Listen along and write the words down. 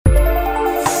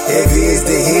Heavy is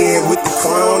the head with the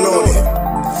crown on it.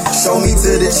 Show me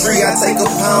to the tree, I take a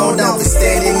pound off it.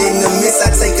 Standing in the mist,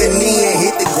 I take a knee and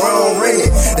hit the ground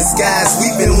running. The sky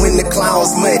sweeping when the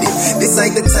clouds muddy. This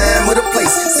ain't the time or the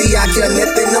place. See, I care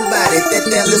nothing about it. That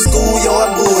little schoolyard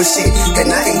bullshit,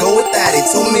 and I can go without it.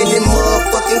 Too many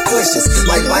motherfucking questions,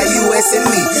 like why you asking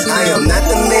me? I am not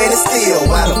the man of steel.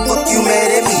 Why the fuck you mad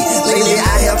at me? Lately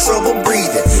I have trouble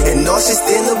breathing and nauseous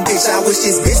than a bitch. I wish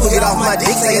this bitch would get off my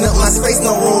dick, taking up my space,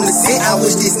 no room to sit. I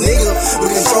wish this nigga would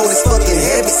control his fucking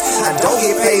habits. I don't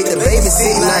get paid to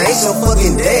babysit, and I ain't your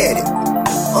fucking daddy.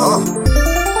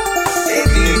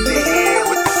 Heavy is the head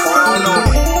with the crown on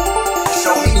it.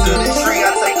 Show me to the tree,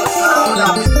 I take a pound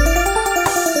off it.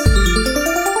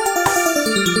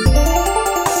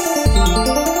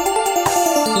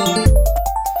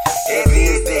 Heavy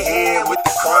is the head with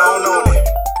the crown on it.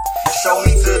 Show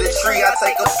me to the tree, I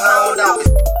take a pound off it.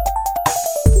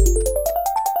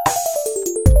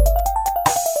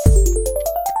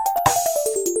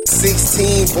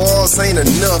 16 balls ain't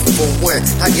enough for one.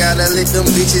 I gotta let them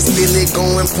bitches feel it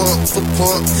going pump for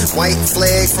pump. White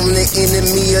flag from the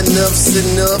enemy, enough's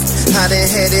enough. I done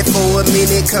had it for a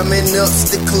minute, coming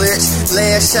up's the clutch.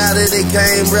 Last shot of the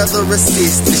game, rather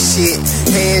assist the shit.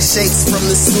 Handshakes from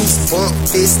the suits, bump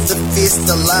fist to fist.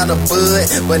 A lot of bud,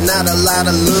 but not a lot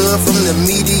of love from the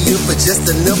media, but just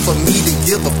enough for me to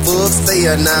give a fuck. Stay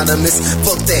anonymous,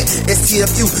 fuck that.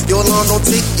 STFU, your alarm don't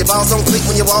tick, your balls don't click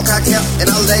when you walk out cap, and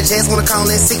all that jazz wanna call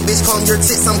in sick, bitch, calling your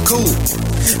tits, I'm cool.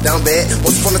 Down bad,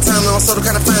 once upon a time, I'm sort of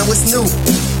kinda find what's new.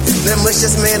 That much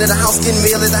just man at the house, getting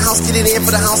mail at the house, getting in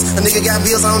for the house. A nigga got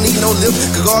bills, I don't need no lip.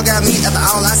 Cause God got me after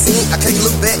all I seen, I can't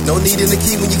look back. No need in the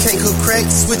key when you can't cook crack.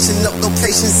 Switching up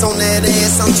locations on that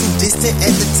ass, I'm too distant.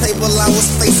 At the table, I was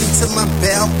facing to my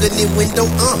balcony window,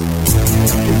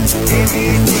 Heavy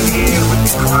is the head with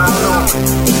the crown on it.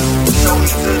 Show me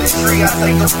to the tree, I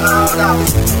take a pound off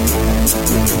it.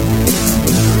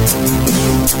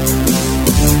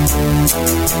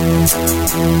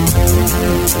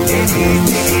 Heavy is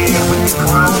the head with the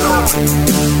crown on it.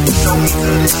 Show me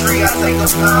to the tree, I take a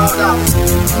pound off it.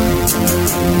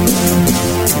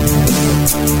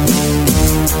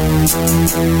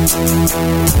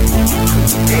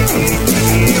 Heavy is the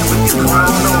head with the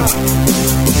crown on it.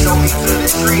 Show me to the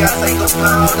tree, I take a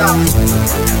pound off it.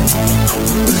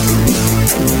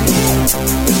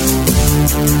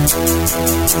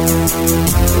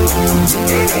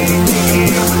 Heavy is the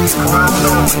head with the crown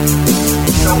on it.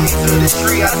 Show me to the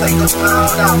tree, I take a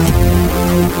pound off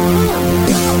it.